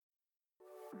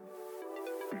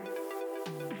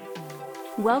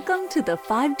Welcome to the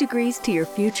 5 Degrees to Your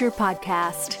Future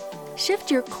podcast.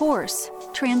 Shift your course,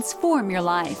 transform your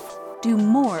life, do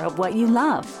more of what you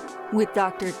love with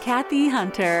Dr. Kathy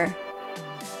Hunter.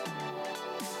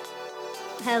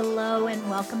 Hello and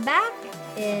welcome back.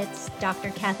 It's Dr.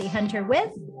 Kathy Hunter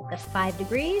with the 5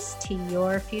 Degrees to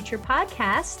Your Future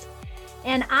podcast.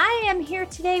 And I am here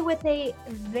today with a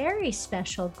very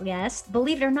special guest,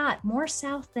 believe it or not, more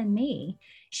south than me.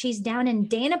 She's down in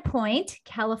Dana Point,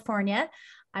 California.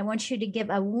 I want you to give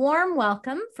a warm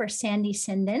welcome for Sandy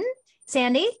Sinden.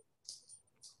 Sandy?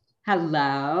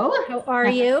 Hello. How are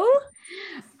you?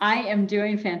 I am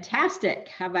doing fantastic.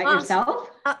 How about yourself?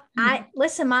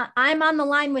 I'm on the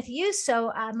line with you,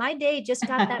 so my day just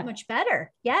got that much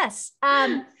better. Yes.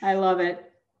 I love it.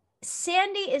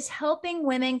 Sandy is helping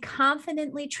women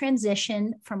confidently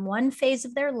transition from one phase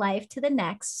of their life to the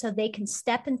next so they can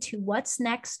step into what's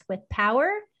next with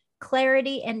power,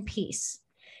 clarity, and peace.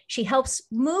 She helps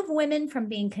move women from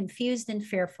being confused and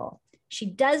fearful. She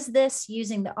does this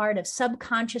using the art of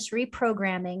subconscious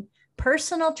reprogramming,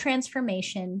 personal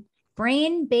transformation,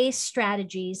 brain-based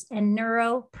strategies, and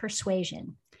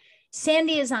neuro-persuasion.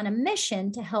 Sandy is on a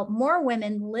mission to help more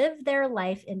women live their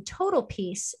life in total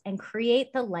peace and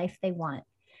create the life they want.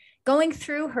 Going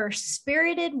through her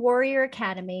Spirited Warrior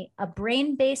Academy, a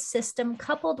brain-based system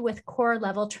coupled with core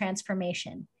level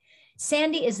transformation.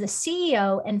 Sandy is the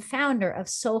CEO and founder of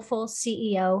Soulful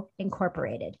CEO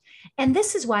Incorporated. And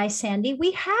this is why, Sandy,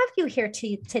 we have you here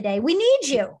today. We need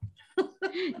you.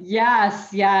 Yes.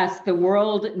 The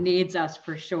world needs us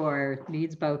for sure.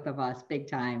 Needs both of us big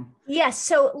time. Yes.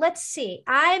 So let's see.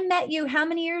 I met you how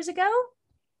many years ago?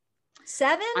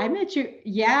 7? I met you,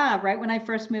 right when I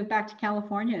first moved back to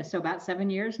California. So about 7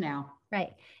 years now.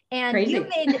 Right. And Crazy. you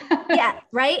made,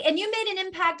 right. And you made an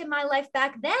impact in my life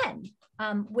back then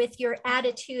with your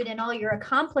attitude and all your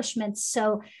accomplishments.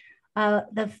 So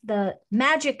the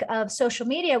magic of social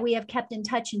media, we have kept in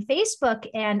touch in Facebook,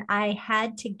 and I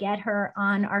had to get her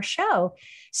on our show.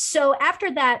 So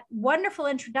after that wonderful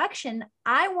introduction,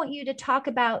 I want you to talk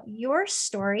about your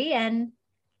story, and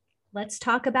let's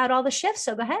talk about all the shifts.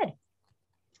 So go ahead.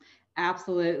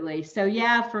 Absolutely. So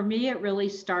for me, it really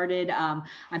started,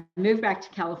 I moved back to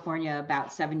California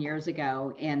about 7 years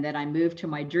ago, and then I moved to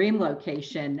my dream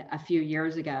location a few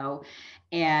years ago.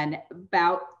 And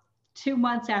about 2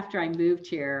 months after I moved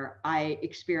here, I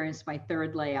experienced my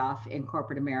third layoff in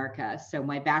corporate America. So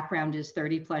my background is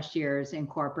 30 plus years in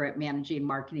corporate managing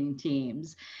marketing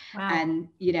teams. Wow. And,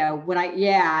 when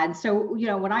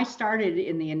I started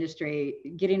in the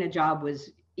industry, getting a job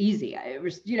was easy. It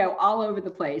was, all over the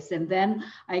place. And then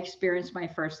I experienced my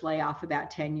first layoff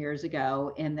about 10 years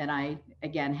ago. And then I,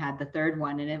 again, had the third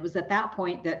one. And it was at that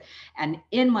point and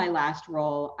in my last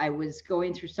role, I was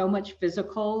going through so much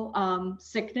physical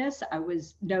sickness I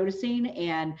was noticing.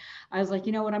 And I was like,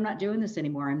 you know what, I'm not doing this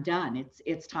anymore. I'm done.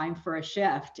 It's time for a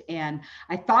shift. And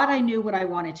I thought I knew what I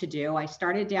wanted to do. I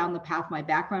started down the path. My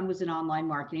background was in online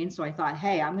marketing. So I thought,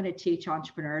 hey, I'm going to teach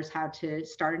entrepreneurs how to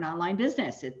start an online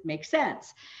business. It makes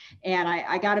sense. And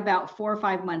I got about 4 or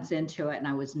 5 months into it, and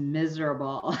I was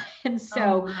miserable. And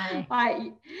so and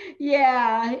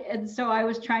so I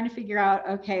was trying to figure out,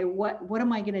 okay, what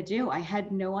am I going to do? I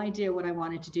had no idea what I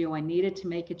wanted to do. I needed to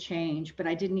make a change, but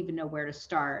I didn't even know where to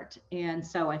start. And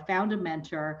so I found a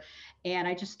mentor, and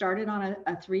I just started on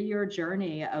a 3-year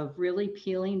journey of really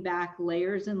peeling back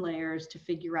layers and layers to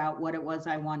figure out what it was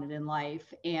I wanted in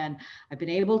life. And I've been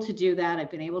able to do that. I've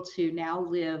been able to now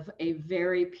live a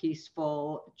very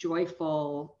peaceful,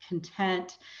 joyful,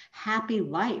 content, happy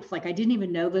life. Like I didn't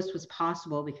even know this was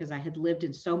possible because I had lived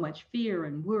in so much fear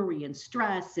and worry and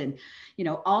stress and,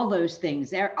 all those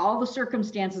things. All the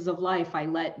circumstances of life I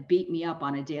let beat me up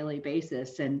on a daily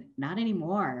basis, and not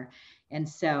anymore. And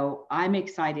so I'm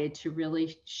excited to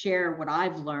really share what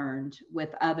I've learned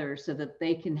with others so that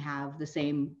they can have the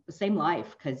same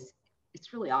life, because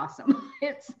it's really awesome.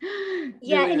 It's and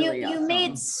you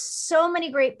made so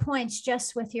many great points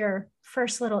just with your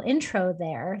first little intro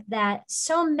there, that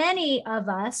so many of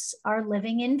us are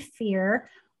living in fear,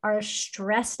 are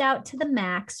stressed out to the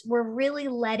max. We're really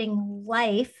letting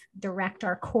life direct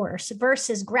our course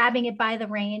versus grabbing it by the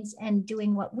reins and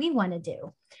doing what we want to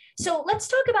do. So let's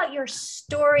talk about your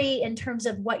story in terms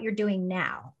of what you're doing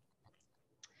now.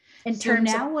 Go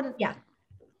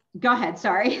ahead.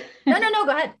 Sorry. No,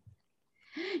 go ahead.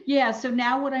 Yeah. So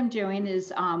now what I'm doing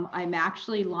is I'm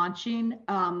actually launching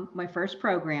my first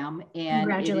program, and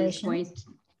congratulations.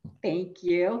 Thank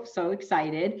you. So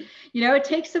excited. You know, it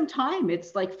takes some time.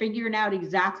 It's like figuring out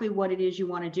exactly what it is you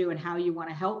want to do and how you want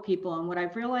to help people. And what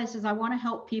I've realized is I want to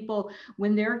help people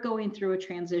when they're going through a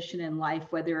transition in life,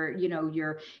 whether, you know,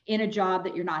 you're in a job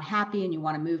that you're not happy and you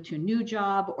want to move to a new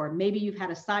job, or maybe you've had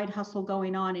a side hustle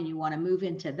going on and you want to move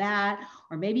into that,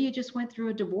 or maybe you just went through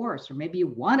a divorce, or maybe you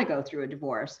want to go through a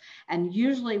divorce. And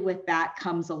usually with that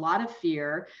comes a lot of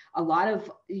fear, a lot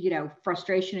of, you know,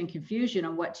 frustration and confusion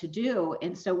on what to do.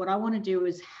 And so what I want to do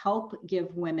is help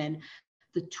give women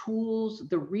the tools,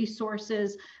 the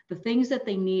resources, the things that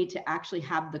they need to actually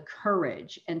have the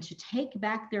courage and to take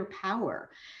back their power.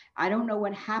 I don't know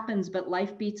what happens, but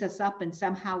life beats us up and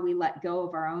somehow we let go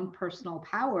of our own personal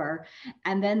power.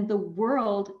 And then the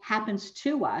world happens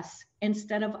to us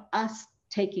instead of us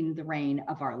taking the reign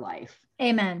of our life.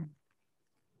 Amen.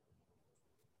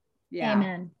 Yeah.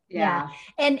 Amen. Yeah.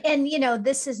 And, you know,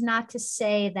 this is not to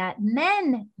say that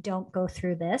men don't go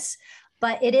through this,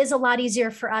 but it is a lot easier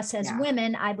for us as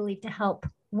women, I believe, to help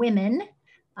women.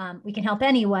 We can help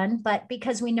anyone, but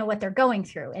because we know what they're going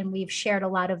through and we've shared a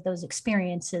lot of those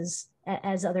experiences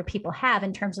as other people have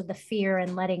in terms of the fear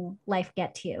and letting life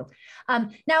get to you.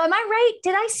 Now, am I right?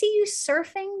 Did I see you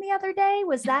surfing the other day?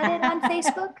 Was that it on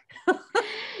Facebook?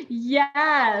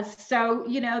 Yes. So,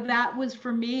 you know, that was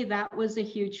for me, that was a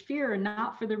huge fear, and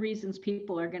not for the reasons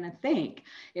people are going to think.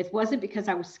 It wasn't because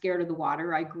I was scared of the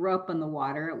water. I grew up on the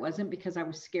water. It wasn't because I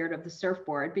was scared of the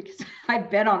surfboard, because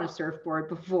I've been on a surfboard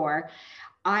before.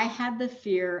 I had the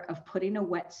fear of putting a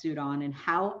wetsuit on and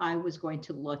how I was going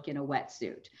to look in a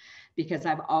wetsuit, because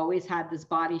I've always had this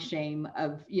body shame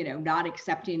of, you know, not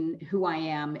accepting who I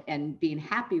am and being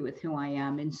happy with who I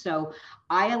am. And so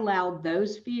I allowed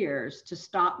those fears to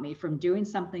stop me from doing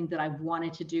something that I've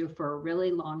wanted to do for a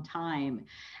really long time.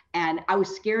 And I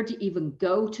was scared to even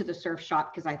go to the surf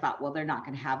shop because I thought, well, they're not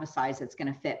going to have a size that's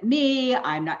going to fit me.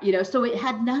 I'm not, you know, so it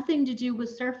had nothing to do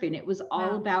with surfing. It was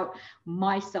all about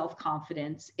my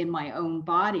self-confidence in my own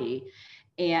body.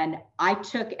 And I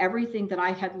took everything that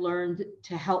I had learned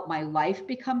to help my life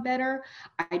become better.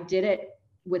 I did it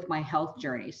with my health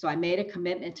journey. So I made a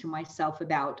commitment to myself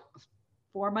about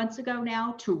 4 months ago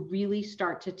now to really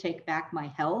start to take back my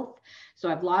health. So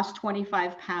I've lost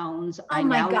 25 pounds. Oh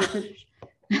my gosh.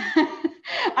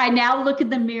 I now look in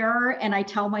the mirror and I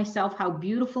tell myself how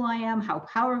beautiful I am, how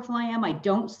powerful I am. I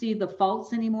don't see the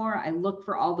faults anymore. I look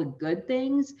for all the good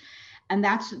things. And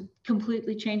that's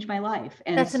completely changed my life.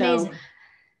 And that's amazing.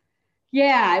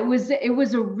 Yeah, it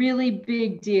was a really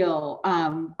big deal.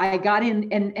 I got in,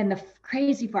 and the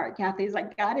crazy part, Kathy, is I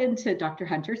got into Dr.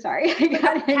 Hunter. Sorry,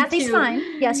 Kathy's fine.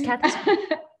 Yes, Kathy's fine.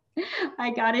 I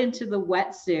got into the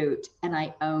wetsuit and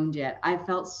I owned it. I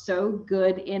felt so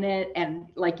good in it, and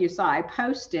like you saw, I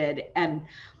posted, and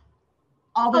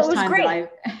all this time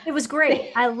it was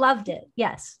great. I loved it.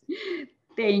 Yes.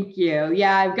 Thank you.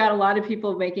 Yeah, I've got a lot of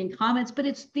people making comments, but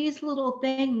it's these little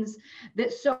things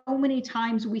that so many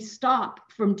times we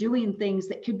stop from doing things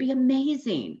that could be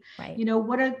amazing. Right. You know,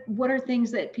 what are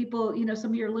things that people, you know,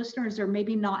 some of your listeners are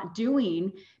maybe not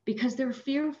doing because they're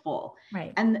fearful.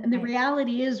 Right. And the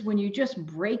reality is, when you just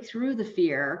break through the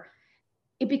fear,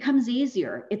 it becomes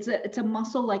easier. It's a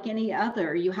muscle like any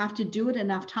other. You have to do it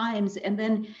enough times, and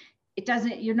then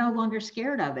you're no longer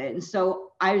scared of it. And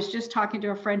so I was just talking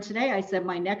to a friend today. I said,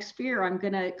 my next fear I'm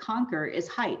going to conquer is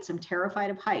heights. I'm terrified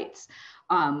of heights.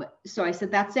 So I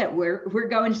said, that's it. We're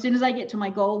going, as soon as I get to my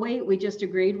goal weight, we just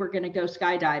agreed we're going to go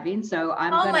skydiving. So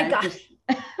I'm I'm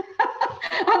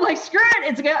like, screw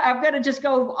it. I'm going to just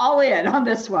go all in on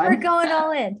this one. We're going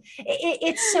all in.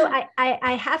 It's so,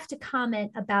 I have to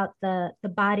comment about the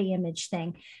body image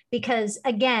thing, because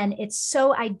again, it's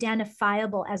so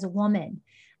identifiable as a woman.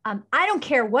 I don't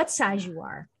care what size you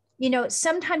are. You know,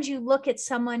 sometimes you look at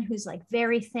someone who's like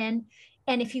very thin,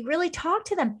 and if you really talk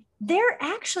to them,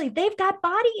 they've got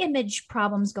body image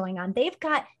problems going on. They've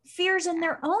got fears in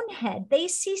their own head. They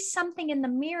see something in the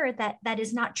mirror that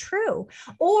is not true,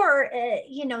 or,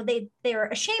 you know, they're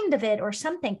ashamed of it or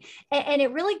something. And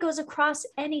it really goes across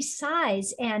any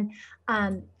size. And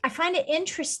I find it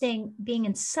interesting being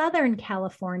in Southern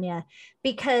California,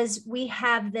 because we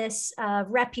have this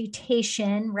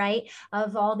reputation, right,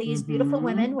 of all these beautiful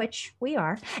women, which we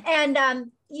are.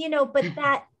 And, you know, but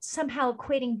that somehow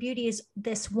equating beauty is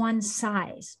this one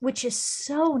size, which is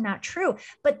so not true.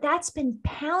 But that's been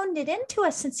pounded into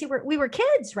us since we were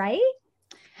kids, right?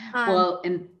 Well,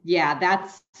 and yeah,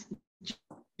 that's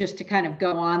just to kind of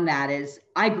go on that is,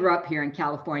 I grew up here in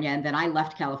California, and then I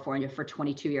left California for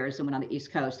 22 years and went on the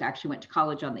East Coast. I actually went to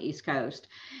college on the East Coast.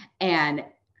 And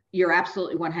You're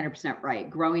absolutely 100% right.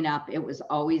 Growing up, it was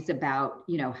always about,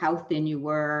 how thin you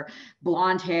were,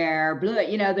 blonde hair, blue,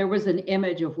 there was an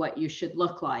image of what you should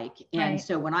look like. And Right.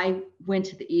 so when I went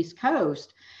to the East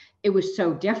Coast, it was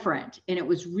so different. And it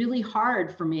was really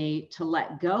hard for me to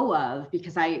let go of,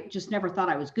 because I just never thought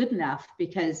I was good enough,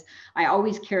 because I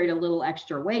always carried a little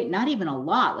extra weight, not even a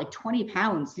lot, like 20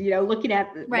 pounds, looking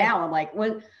at now, I'm like,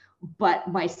 what? But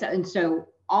my son, and so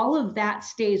all of that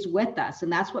stays with us.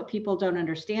 And that's what people don't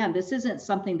understand. This isn't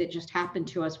something that just happened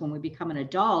to us when we become an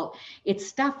adult. It's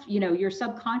stuff, your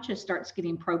subconscious starts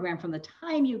getting programmed from the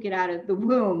time you get out of the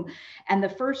womb. And the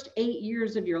first 8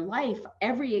 years of your life,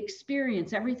 every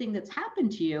experience, everything that's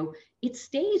happened to you, it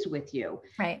stays with you.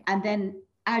 Right. And then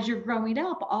as you're growing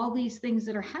up, all these things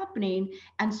that are happening.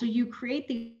 And so you create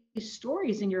these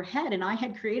stories in your head. And I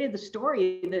had created the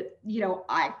story that,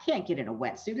 I can't get in a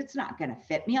wetsuit. It's not going to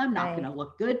fit me. I'm not going to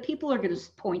look good. People are going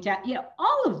to point at,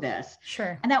 all of this.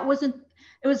 Sure. And it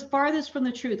was farthest from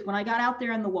the truth. When I got out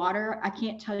there in the water, I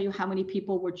can't tell you how many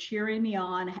people were cheering me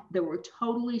on. They were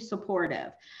totally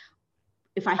supportive.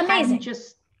 If I hadn't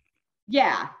just,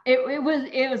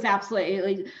 it was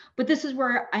absolutely, but this is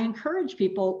where I encourage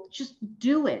people, just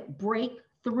do it, break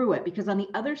through it, because on the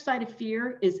other side of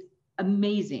fear is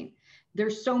amazing.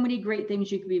 There's so many great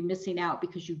things you could be missing out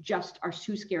because you just are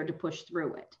too scared to push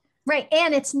through it. Right.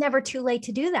 And it's never too late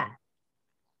to do that.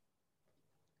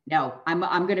 No, I'm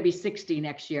going to be 60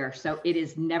 next year. So it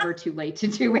is never too late to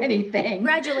do anything.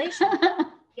 Congratulations.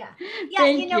 Yeah.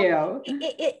 Thank you.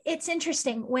 It's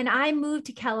interesting. When I moved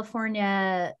to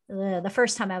California, the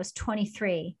first time I was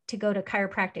 23 to go to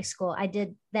chiropractic school, I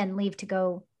did then leave to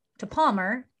go to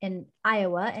Palmer in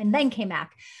Iowa and then came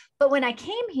back. But when I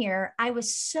came here, I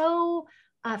was so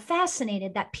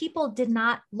fascinated that people did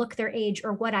not look their age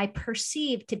or what I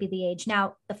perceived to be the age.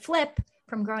 Now, the flip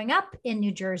from growing up in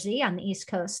New Jersey on the East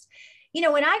Coast,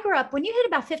 when I grew up, when you hit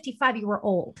about 55, you were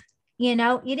old. You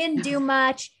didn't do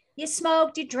much. You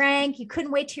smoked, you drank, you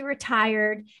couldn't wait till you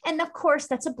retired. And of course,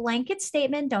 that's a blanket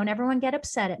statement. Don't everyone get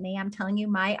upset at me. I'm telling you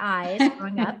my eyes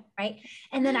growing up, right?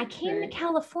 And then I came to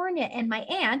California, and my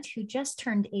aunt, who just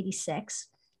turned 86,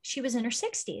 she was in her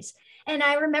 60s. And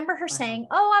I remember her saying,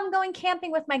 "Oh, I'm going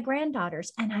camping with my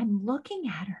granddaughters." And I'm looking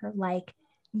at her like,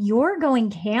 "You're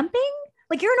going camping?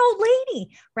 Like you're an old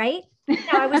lady," right?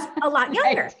 Now I was a lot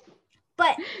younger,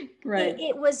 but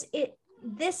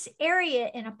this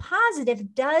area in a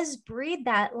positive does breed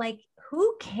that, like,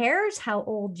 who cares how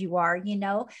old you are,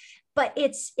 but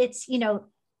it's,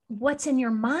 what's in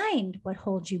your mind, what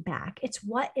holds you back.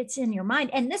 It's in your mind.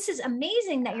 And this is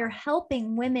amazing that you're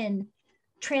helping women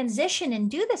transition and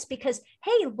do this, because,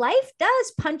 hey, life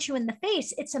does punch you in the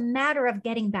face. It's a matter of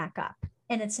getting back up,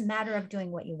 and it's a matter of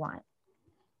doing what you want.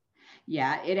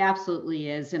 Yeah, it absolutely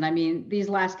is. And I mean, these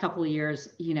last couple of years,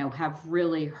 have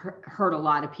really hurt a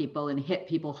lot of people and hit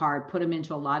people hard, put them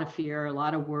into a lot of fear, a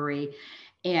lot of worry.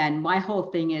 And my whole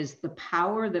thing is the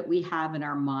power that we have in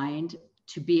our mind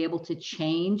to be able to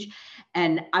change.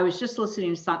 And I was just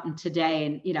listening to something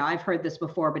today, and, I've heard this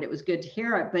before, but it was good to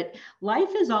hear it. But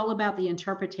life is all about the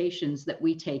interpretations that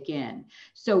we take in.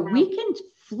 So we can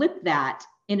flip that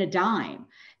in a dime.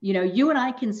 You and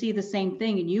I can see the same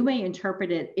thing, and you may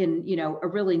interpret it in, a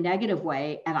really negative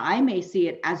way, and I may see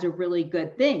it as a really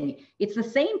good thing. It's the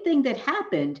same thing that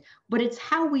happened, but it's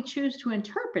how we choose to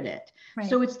interpret it. Right.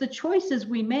 So it's the choices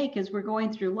we make as we're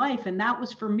going through life. And that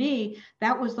was, for me,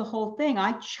 that was the whole thing.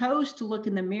 I chose to look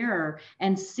in the mirror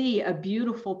and see a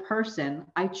beautiful person.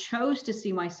 I chose to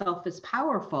see myself as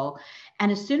powerful.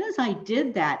 And as soon as I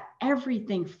did that,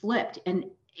 everything flipped. And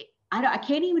I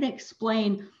can't even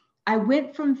explain. I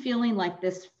went from feeling like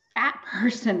this fat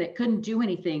person that couldn't do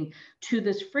anything to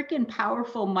this freaking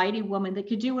powerful, mighty woman that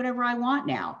could do whatever I want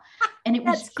now. And it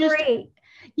was just great.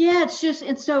 Yeah, it's just,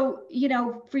 and so,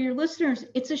 for your listeners,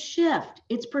 it's a shift,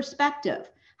 it's perspective.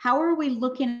 How are we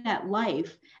looking at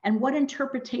life, and what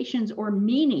interpretations or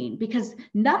meaning? Because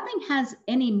nothing has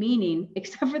any meaning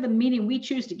except for the meaning we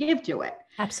choose to give to it.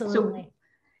 Absolutely. So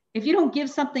if you don't give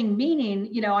something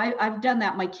meaning, I've done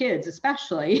that, my kids,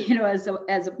 especially, as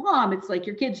a mom, it's like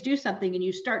your kids do something and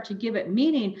you start to give it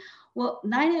meaning. Well,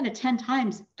 9 out of 10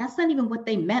 times, that's not even what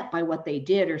they meant by what they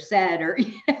did or said, or,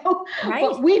 right.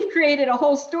 But we've created a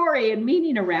whole story and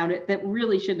meaning around it that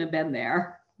really shouldn't have been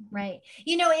there. Right.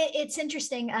 It's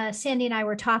interesting. Sandy and I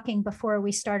were talking before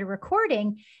we started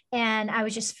recording, and I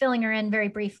was just filling her in very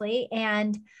briefly,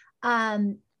 and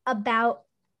about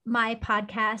my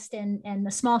podcast and the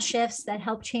small shifts that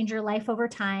help change your life over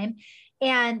time.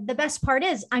 And the best part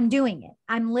is I'm doing it.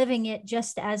 I'm living it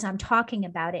just as I'm talking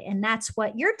about it. And that's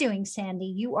what you're doing, Sandy.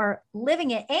 You are living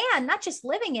it, and not just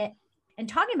living it and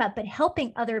talking about, but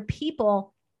helping other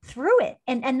people through it.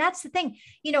 And that's the thing,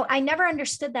 I never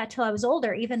understood that till I was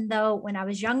older, even though when I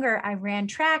was younger, I ran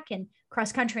track and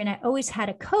cross country, and I always had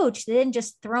a coach. They didn't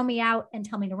just throw me out and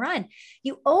tell me to run.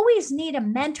 You always need a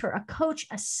mentor, a coach,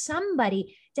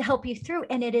 somebody to help you through.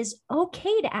 And it is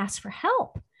okay to ask for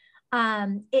help.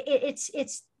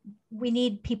 We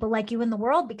need people like you in the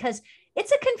world, because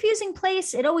it's a confusing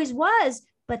place. It always was,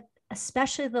 but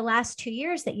especially the last 2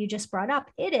 years that you just brought up,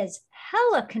 it is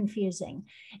hella confusing,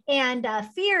 and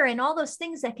fear and all those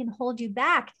things that can hold you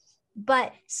back.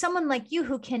 But someone like you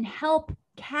who can help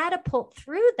catapult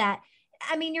through that,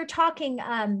 I mean, you're talking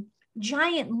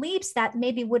giant leaps that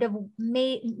maybe would have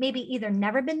maybe either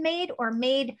never been made or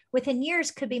made within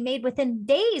years, could be made within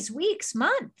days, weeks,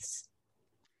 months.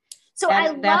 So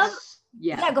yeah,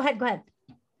 go ahead.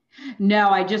 No,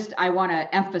 I want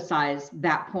to emphasize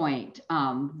that point.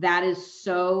 That is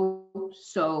so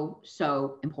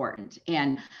important.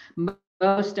 And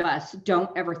most of us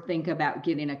don't ever think about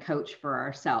getting a coach for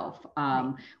ourselves.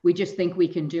 We just think we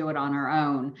can do it on our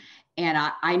own. And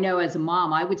I know as a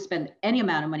mom, I would spend any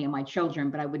amount of money on my children,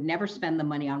 but I would never spend the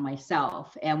money on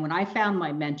myself. And when I found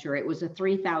my mentor, it was a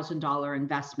 $3,000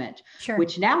 investment,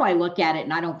 which now I look at it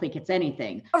and I don't think it's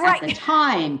anything. Right.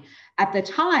 At the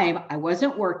time, I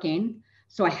wasn't working,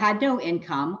 so I had no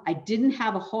income. I didn't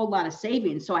have a whole lot of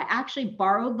savings. So I actually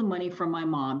borrowed the money from my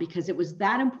mom, because it was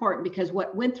that important. Because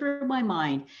what went through my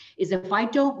mind is, if I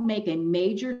don't make a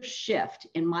major shift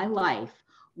in my life,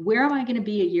 where am I going to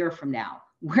be a year from now?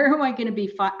 Where am I going to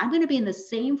be? I'm going to be in the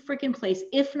same freaking place,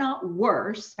 if not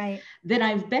worse, than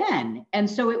I've been. And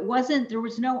so there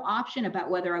was no option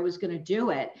about whether I was going to do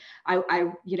it. And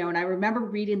I remember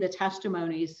reading the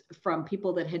testimonies from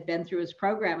people that had been through his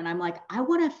program. And I'm like, I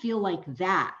want to feel like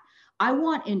that. I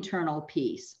want internal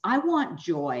peace. I want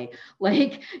joy.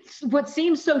 Like, what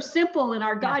seems so simple in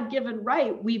our God-given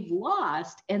right, we've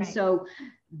lost. And so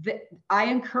I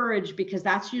encourage, because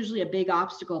that's usually a big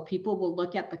obstacle. People will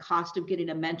look at the cost of getting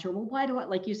a mentor. Well,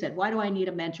 like you said, why do I need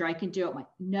a mentor? I can do it.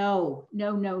 No.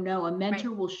 A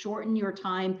mentor will shorten your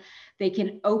time. They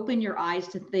can open your eyes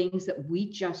to things that we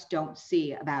just don't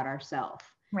see about ourselves.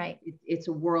 Right. It's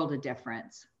a world of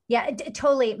difference. Yeah,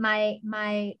 totally.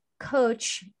 My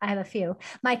coach, I have a few,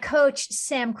 my coach,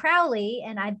 Sam Crowley,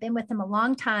 and I've been with him a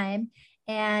long time.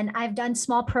 And I've done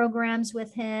small programs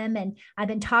with him, and I've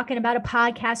been talking about a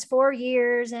podcast for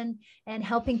years and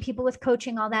helping people with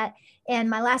coaching, all that. And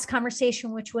my last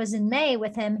conversation, which was in May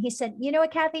with him, he said, you know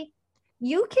what, Kathy,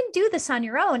 you can do this on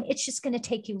your own. It's just going to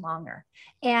take you longer.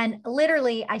 And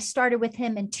literally I started with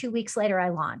him, and 2 weeks later I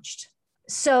launched.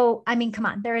 So, I mean, come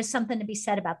on, there is something to be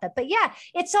said about that. But yeah,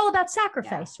 it's all about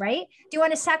sacrifice, right? Do you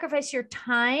want to sacrifice your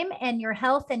time and your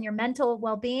health and your mental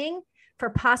well-being for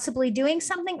possibly doing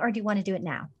something, or do you want to do it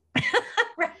now?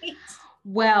 Right.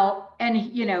 Well, and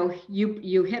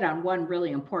you hit on one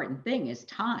really important thing, is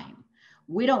time.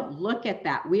 We don't look at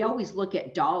that. We always look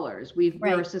at dollars.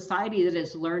 We're a society that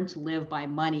has learned to live by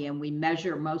money, and we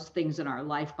measure most things in our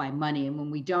life by money. And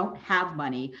when we don't have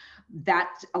money,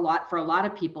 that's for a lot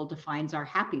of people defines our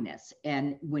happiness.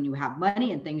 And when you have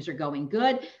money and things are going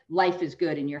good, life is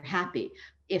good and you're happy.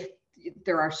 If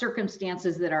there are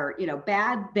circumstances that are,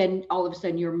 bad, then all of a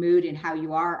sudden your mood and how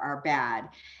you are bad.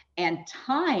 And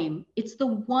time, it's the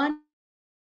one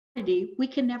we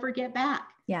can never get back.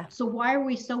 Yeah. So why are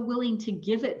we so willing to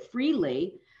give it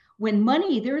freely when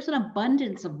money, there's an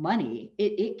abundance of money.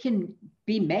 It can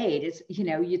be made.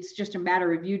 It's just a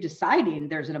matter of you deciding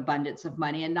there's an abundance of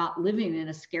money and not living in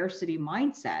a scarcity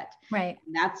mindset. Right.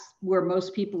 And that's where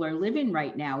most people are living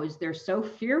right now, is they're so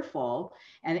fearful,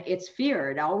 and it's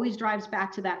fear. It always drives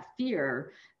back to that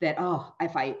fear that,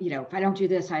 if I don't do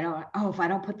this, if I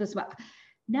don't put this.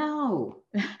 No,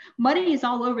 money is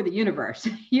all over the universe.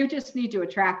 You just need to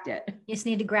attract it. You just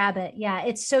need to grab it. Yeah,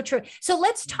 it's so true. So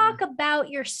let's talk about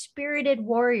your Spirited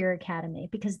Warrior Academy,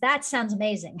 because that sounds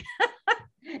amazing.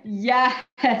 Yes.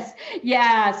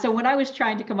 Yeah. So when I was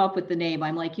trying to come up with the name,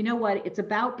 I'm like, you know what? It's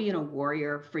about being a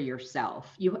warrior for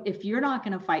yourself. If you're not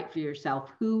going to fight for yourself,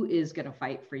 who is going to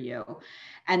fight for you?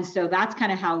 And so that's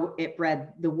kind of how it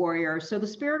bred the warrior. So the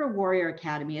Spirited Warrior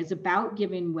Academy is about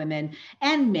giving women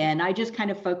and men. I just kind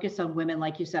of focus on women.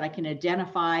 Like you said, I can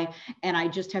identify, and I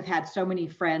just have had so many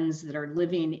friends that are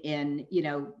living in,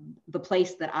 the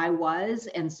place that I was.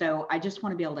 And so I just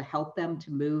want to be able to help them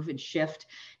to move and shift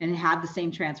and have the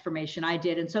same transformation I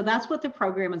did. And so that's what the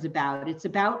program is about. It's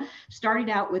about starting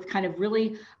out with kind of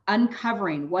really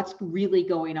uncovering what's really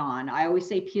going on. I always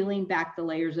say peeling back the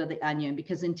layers of the onion,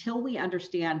 because until we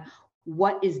understand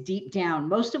what is deep down.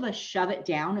 Most of us shove it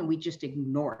down and we just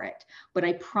ignore it. But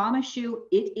I promise you,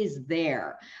 it is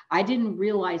there. I didn't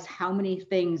realize how many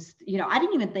things, I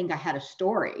didn't even think I had a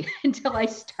story until I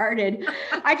started.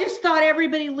 I just thought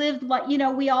everybody lived like,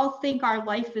 we all think our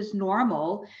life is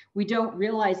normal. We don't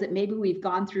realize that maybe we've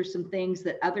gone through some things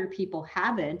that other people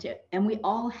haven't. And we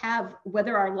all have,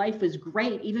 whether our life is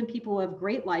great, even people who have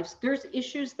great lives, there's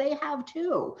issues they have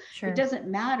too. Sure. It doesn't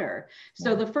matter.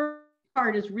 So the first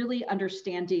part is really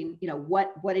understanding,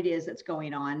 what it is that's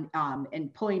going on,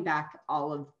 and pulling back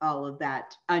all of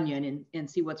that onion and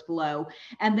see what's below.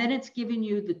 And then it's giving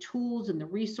you the tools and the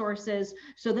resources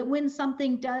so that when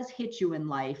something does hit you in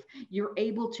life, you're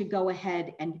able to go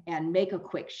ahead and make a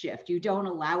quick shift. You don't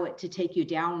allow it to take you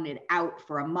down and out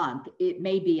for a month. It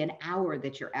may be an hour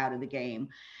that you're out of the game.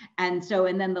 And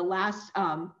then the last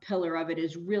pillar of it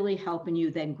is really helping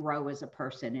you then grow as a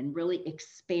person and really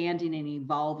expanding and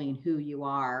evolving who you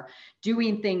are,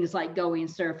 doing things like going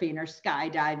surfing or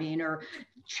skydiving or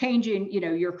changing,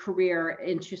 your career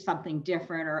into something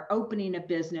different or opening a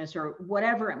business or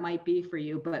whatever it might be for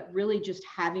you, but really just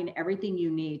having everything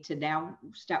you need to now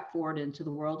step forward into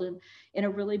the world in a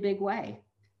really big way.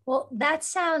 Well, that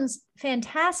sounds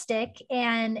fantastic.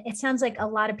 And it sounds like a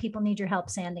lot of people need your help,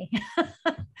 Sandy.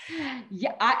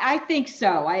 Yeah, I think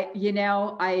so. I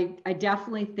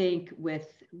definitely think with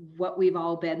what we've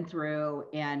all been through,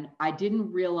 and I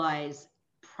didn't realize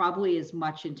probably as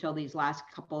much until these last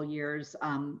couple of years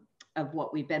of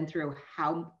what we've been through,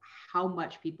 how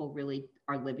much people really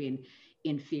are living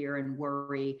in fear and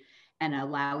worry and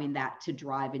allowing that to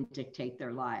drive and dictate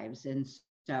their lives. And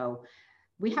so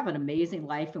we have an amazing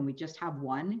life and we just have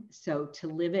one. So to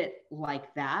live it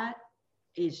like that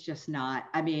is just not,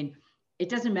 it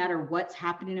doesn't matter what's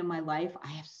happening in my life. I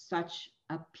have such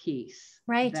a peace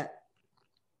that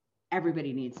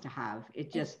everybody needs to have.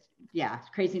 It just, it's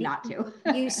crazy not to.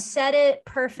 You said it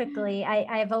perfectly.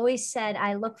 I've always said,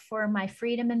 I look for my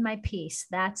freedom and my peace.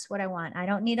 That's what I want. I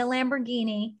don't need a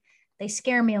Lamborghini. They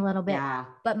scare me a little bit,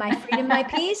 but my freedom, my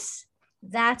peace,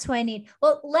 that's what I need.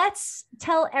 Well, let's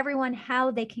tell everyone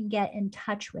how they can get in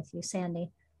touch with you,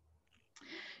 Sandy.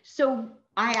 So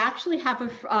I actually have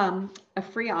a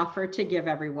free offer to give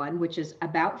everyone, which is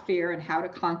about fear and how to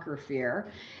conquer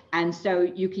fear. And so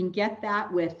you can get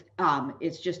that with,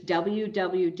 it's just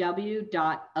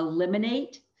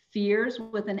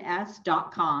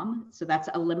www.eliminatefears.com. So that's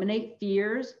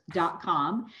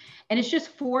eliminatefears.com. And it's just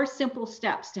 4 simple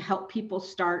steps to help people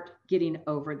start getting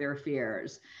over their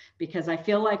fears. Because I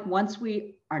feel like once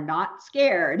we are not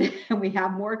scared and we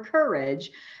have more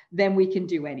courage, then we can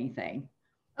do anything.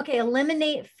 Okay,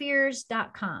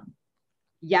 eliminatefears.com.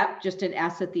 Yep, just an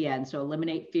S at the end. So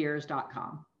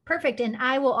eliminatefears.com. Perfect. And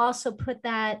I will also put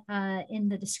that in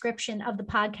the description of the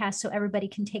podcast so everybody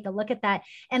can take a look at that.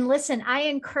 And listen, I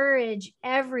encourage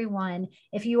everyone,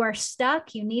 if you are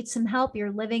stuck, you need some help,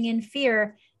 you're living in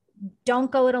fear,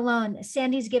 don't go it alone.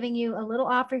 Sandy's giving you a little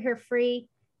offer here free.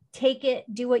 Take it,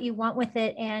 do what you want with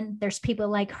it. And there's people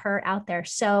like her out there.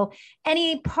 So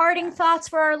any parting thoughts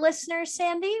for our listeners,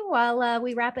 Sandy, while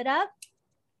we wrap it up?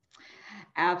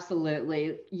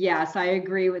 Absolutely. Yes, I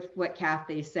agree with what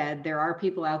Kathy said. There are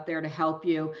people out there to help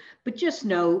you, but just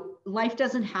know life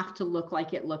doesn't have to look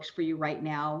like it looks for you right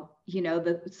now.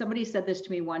 Somebody said this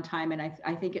to me one time, and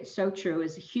I think it's so true.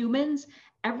 As humans,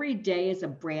 every day is a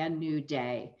brand new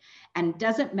day. And it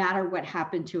doesn't matter what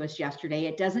happened to us yesterday.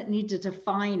 It doesn't need to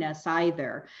define us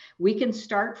either. We can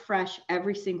start fresh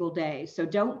every single day. So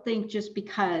don't think just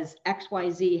because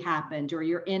XYZ happened or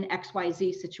you're in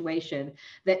XYZ situation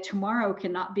that tomorrow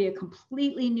cannot be a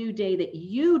completely new day that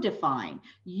you define.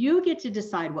 You get to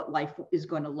decide what life is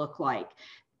going to look like.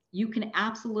 You can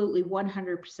absolutely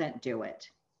 100% do it.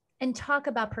 And talk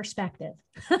about perspective.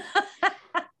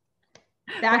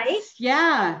 That's right?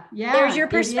 Yeah. There's your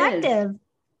perspective.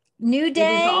 New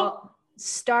day,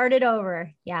 start it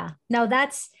over. Yeah. No,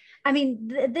 this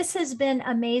has been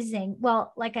amazing.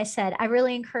 Well, like I said, I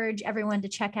really encourage everyone to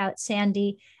check out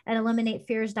Sandy at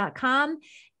eliminatefears.com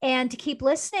and to keep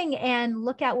listening and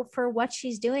look out for what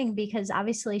she's doing, because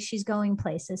obviously she's going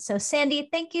places. So Sandy,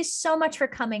 thank you so much for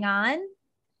coming on.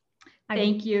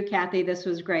 Thank you, Kathy. This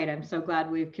was great. I'm so glad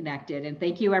we've connected. And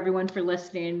thank you everyone for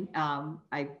listening.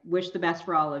 I wish the best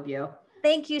for all of you.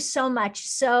 Thank you so much.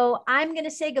 So I'm going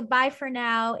to say goodbye for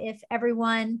now. If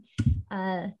everyone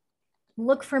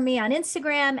look for me on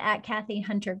Instagram at Kathy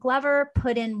Hunter Glover,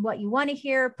 put in what you want to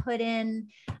hear, put in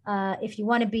if you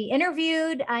want to be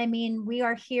interviewed. We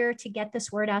are here to get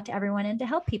this word out to everyone and to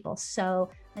help people.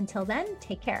 So until then,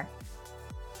 take care.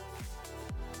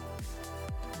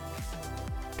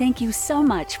 Thank you so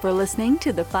much for listening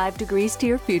to the 5 Degrees to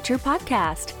Your Future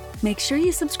podcast. Make sure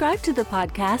you subscribe to the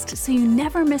podcast so you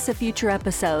never miss a future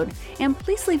episode, and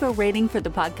please leave a rating for the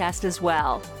podcast as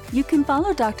well. You can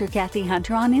follow Dr. Kathy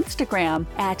Hunter on Instagram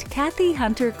at Kathy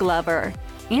Hunter Glover.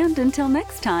 And until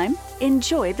next time,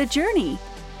 enjoy the journey.